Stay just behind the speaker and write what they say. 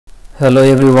Hello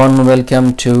everyone,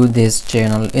 welcome to this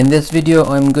channel. In this video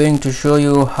I'm going to show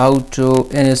you how to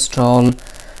install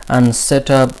and set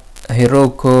up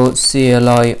Heroku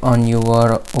CLI on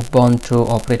your Ubuntu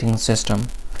operating system.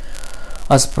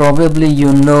 As probably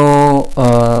you know,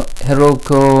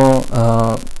 Heroku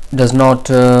does not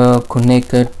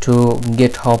connect it to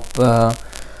GitHub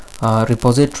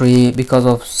repository because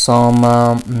of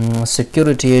some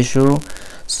security issue.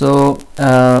 So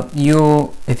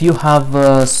if you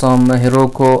have some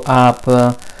Heroku app,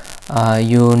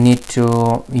 you need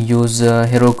to use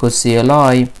Heroku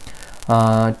CLI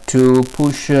to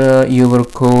push your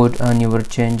code and your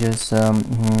changes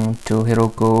to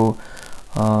Heroku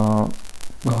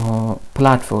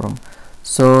platform.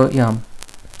 So yeah,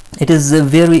 it is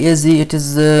very easy. It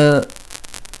is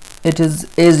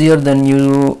easier than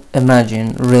you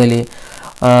imagine, really.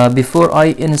 Before I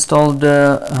installed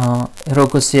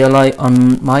Heroku CLI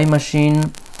on my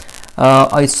machine,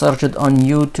 I searched on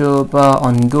YouTube,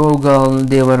 on Google.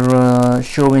 They were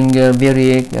showing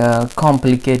very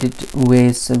complicated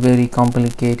ways, very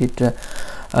complicated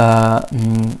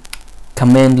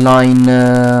command line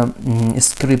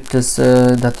scripts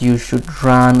that you should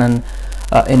run and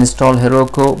install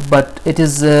Heroku, but it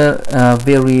is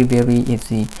very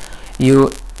easy.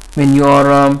 When you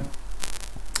are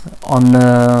on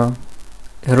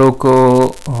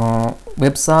Heroku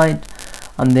website,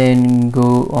 and then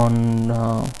go on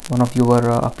one of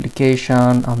your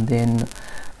application, and then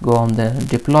go on the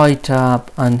deploy tab,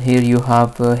 and here you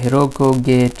have Heroku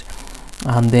Git,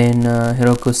 and then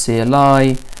Heroku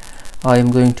CLI. I am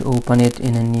going to open it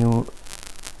in a new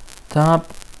tab.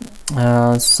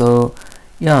 So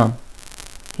yeah,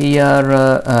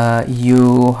 here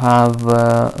you have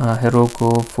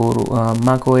Heroku for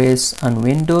macOS and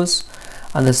Windows,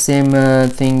 and the same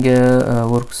thing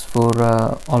works for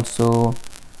also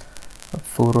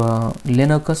for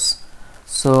Linux.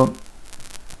 So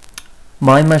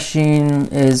my machine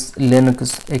is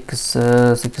Linux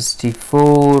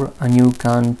x64, and you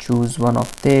can choose one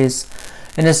of these.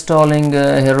 Installing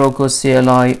Heroku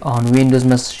CLI on Windows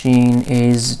machine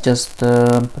is just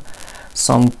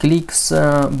some clicks,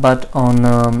 but on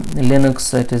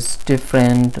Linux it is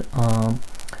different.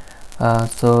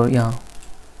 So yeah,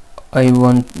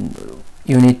 you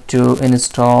need to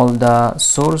install the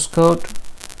source code.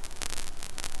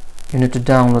 You need to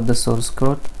download the source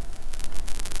code.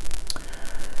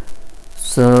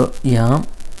 So yeah,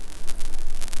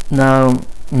 now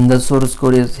the source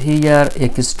code is here,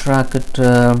 extracted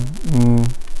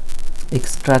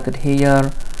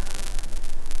here.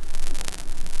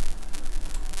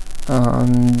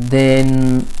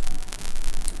 Then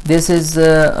this is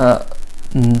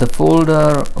the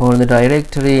folder or the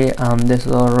directory, and this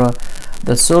are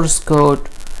the source code.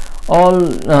 All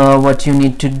what you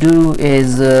need to do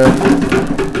is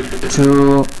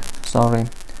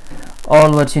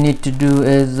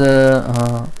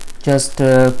just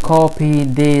copy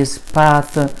this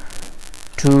path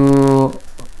to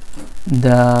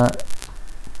the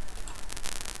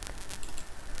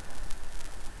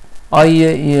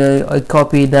I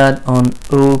copy that on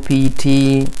OPT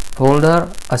folder.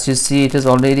 As you see, it is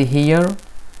already here.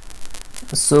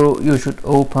 So you should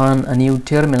open a new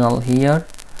terminal here.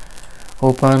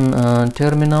 Open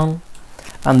terminal,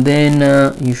 and then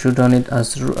you should run it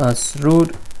as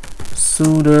root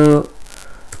sudo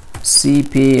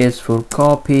cp is for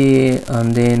copy,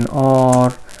 and then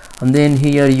r, and then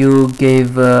here you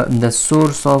give the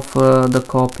source of the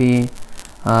copy,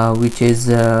 which is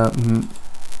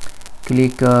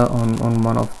click on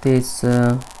one of these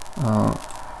to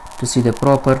see the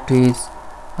properties,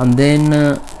 and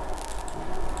then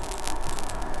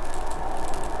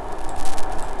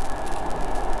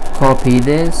copy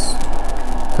this,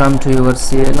 come to your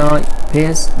CLI,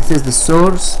 paste. This is the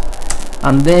source,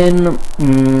 and then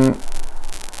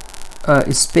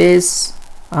space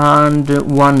and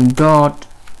one dot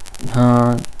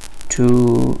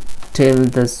to tell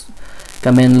this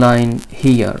command line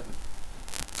here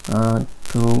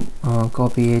to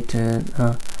copy it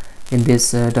in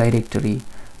this directory.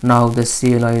 Now the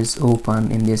CLI is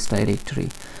open in this directory.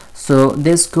 So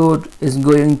this code is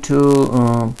going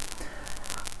to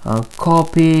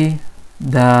copy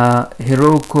the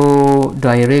Heroku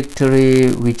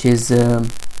directory, which is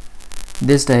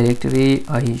this directory.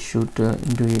 I should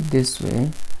do it this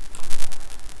way.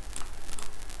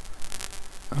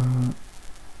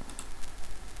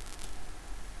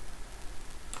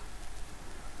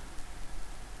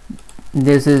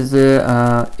 This is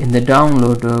in the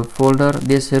download folder,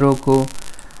 this Heroku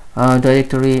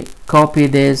directory. Copy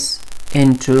this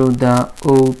into the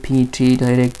OPT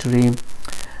directory,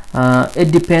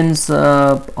 It depends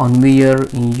on where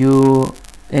you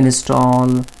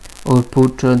install or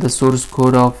put the source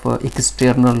code of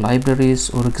external libraries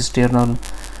or external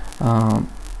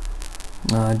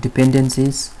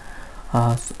dependencies.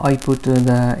 So I put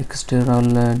the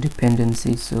external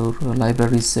dependencies or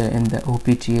libraries in the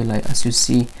OPTL, like as you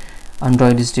see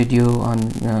Android Studio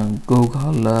and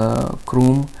Google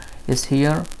Chrome is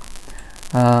here.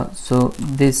 So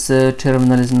this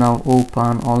terminal is now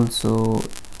open also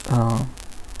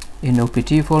in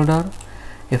OPT folder.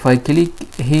 If I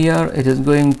click here, it is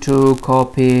going to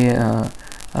copy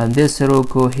this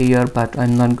Heroku here, but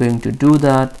I'm not going to do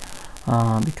that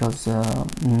because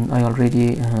I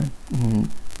already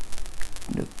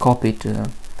copied the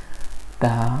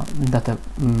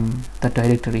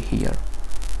directory here.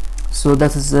 So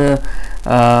that is the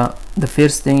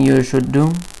first thing you should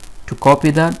do, to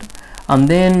copy that, and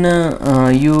then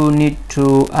you need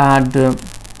to add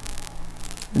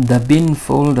the bin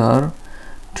folder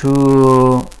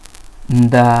to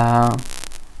the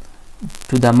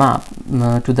map,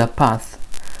 to the path.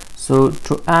 So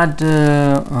to add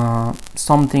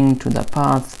something to the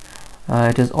path,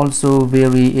 it is also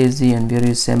very easy and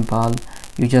very simple.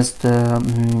 You just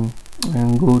go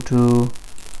to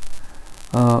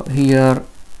here.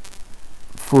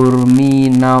 For me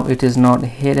now it is not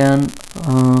hidden,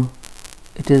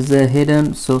 it is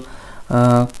hidden, so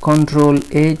Control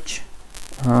H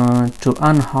to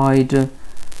unhide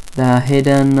the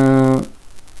hidden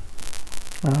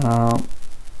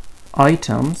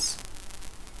items.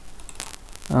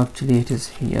 Actually it is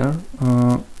here.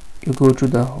 You go to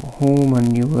the home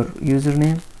and your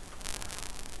username,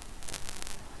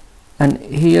 and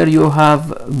here you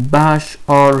have bash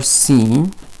or C.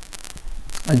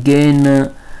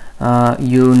 Again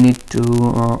you need to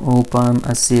open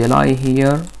a CLI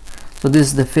here. So this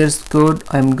is the first code.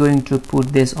 I'm going to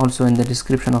put this also in the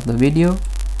description of the video.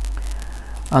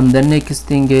 And the next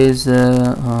thing is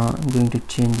I'm going to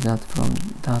change that from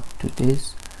that to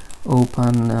this.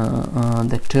 Open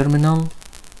the terminal,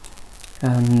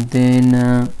 and then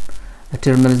the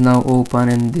terminal is now open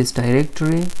in this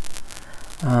directory.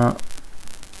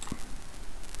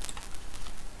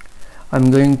 I'm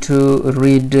going to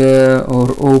read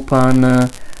or open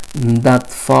that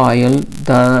file,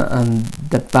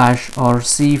 the bash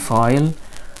rc file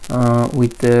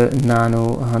with the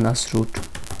nano nasroot.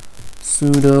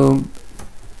 Sudo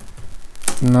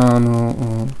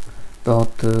nano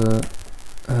dot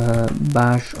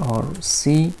bash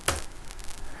rc,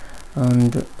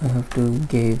 and I have to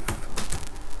give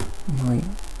my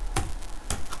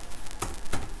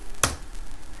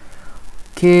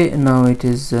okay. Now it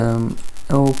is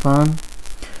open.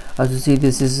 As you see,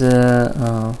 this is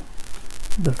the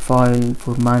file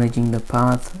for managing the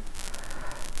path,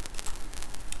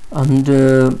 and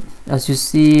as you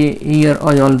see here,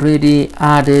 I already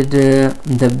added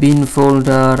the bin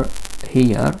folder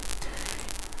here,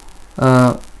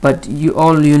 but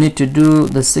all you need to do,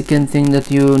 the second thing that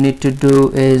you need to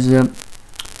do is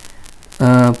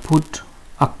put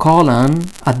a colon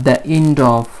at the end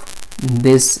of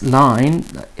this line.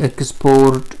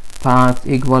 Export path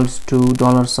equals to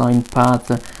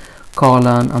 $path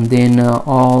colon, and then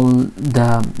all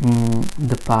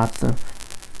the path.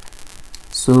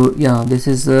 So yeah, this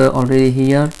is already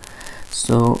here.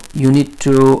 So you need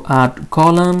to add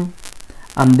colon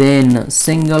and then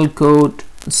single quote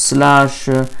slash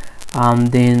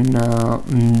and then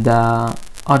the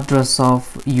address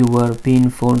of your bin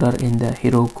folder in the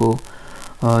Heroku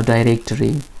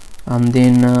directory, and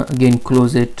then again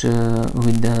close it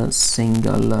with the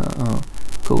single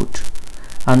quote,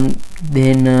 and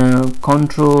then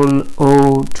Control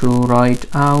O to write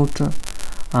out,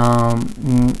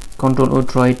 Control O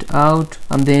to write out,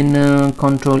 and then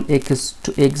Control X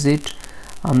to exit.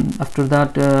 After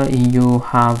that you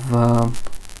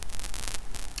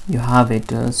have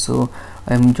it. So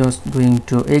I'm just going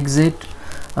to exit,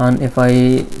 and if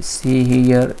I see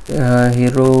here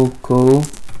Heroku,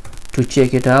 to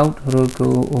check it out,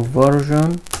 Heroku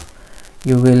version,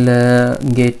 you will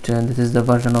get this is the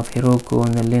version of Heroku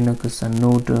on the Linux and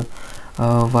Node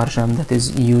version that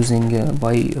is using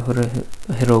by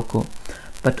Heroku,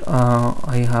 but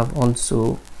I have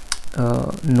also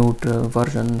Node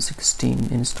version 16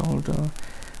 installed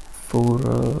for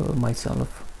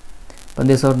myself. But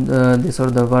these are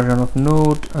the version of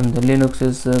Node, and the Linux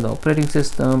is the operating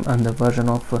system, and the version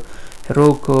of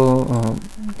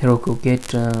Heroku Git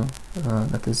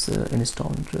that is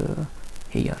installed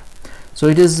here. So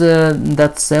it is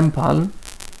that simple,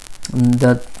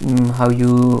 that how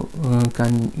you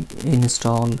can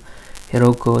install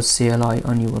Heroku CLI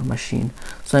on your machine.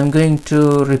 So I'm going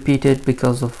to repeat it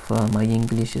because of my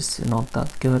English is not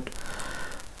that good.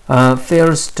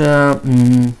 First,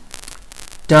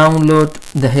 download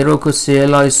the Heroku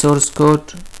CLI source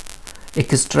code,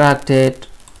 extract it,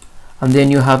 and then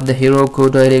you have the Heroku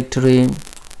directory,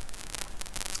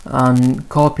 and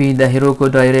copy the Heroku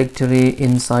directory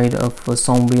inside of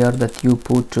somewhere that you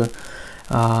put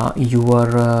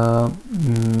your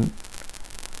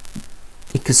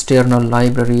external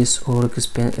libraries or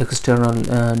external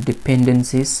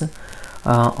dependencies.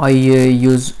 I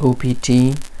use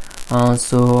OPT,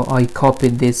 so I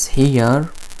copied this here.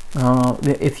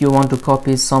 If you want to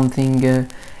copy something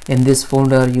in this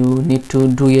folder, you need to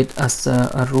do it as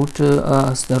a root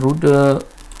as the root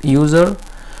user.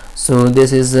 So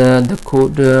this is the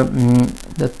code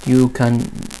that you can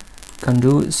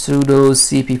do: sudo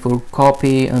cp for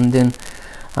copy, and then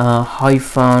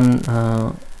hyphen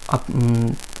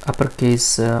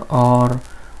uppercase R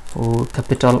or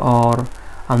capital R,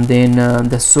 and then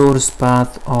the source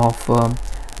path of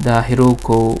the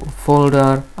Heroku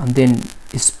folder, and then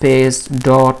space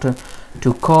dot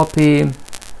to copy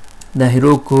the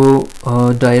Heroku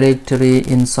directory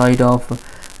inside of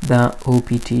the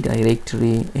OPT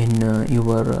directory in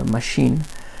your machine.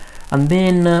 And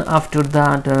then after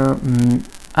that,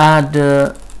 add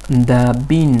the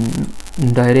bin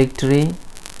directory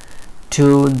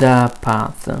to the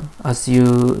path, as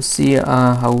you see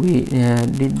how we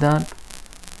did that.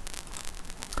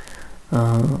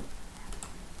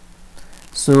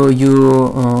 So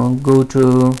you go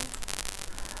to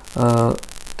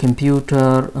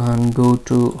computer and go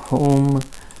to home,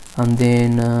 and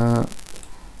then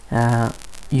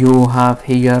you have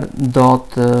here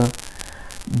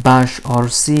 .bash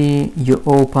rc. You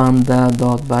open the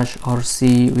 .bash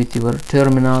rc with your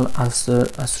terminal as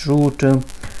root,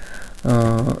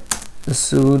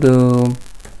 sudo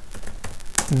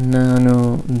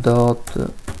nano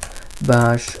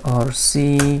 .bash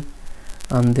rc,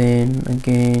 and then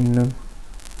again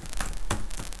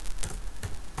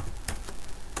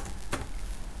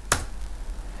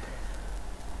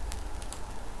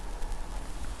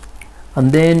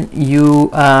and then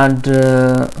you add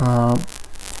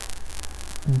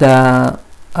the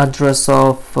address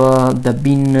of the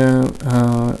bin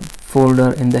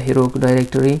folder in the Heroku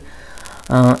directory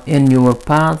in your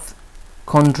path.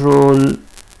 Control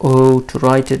O to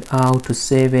write it out, to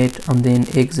save it, and then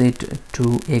exit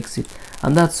to exit.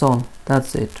 And that's all.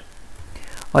 That's it.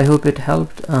 I hope it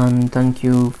helped, and thank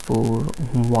you for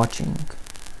watching.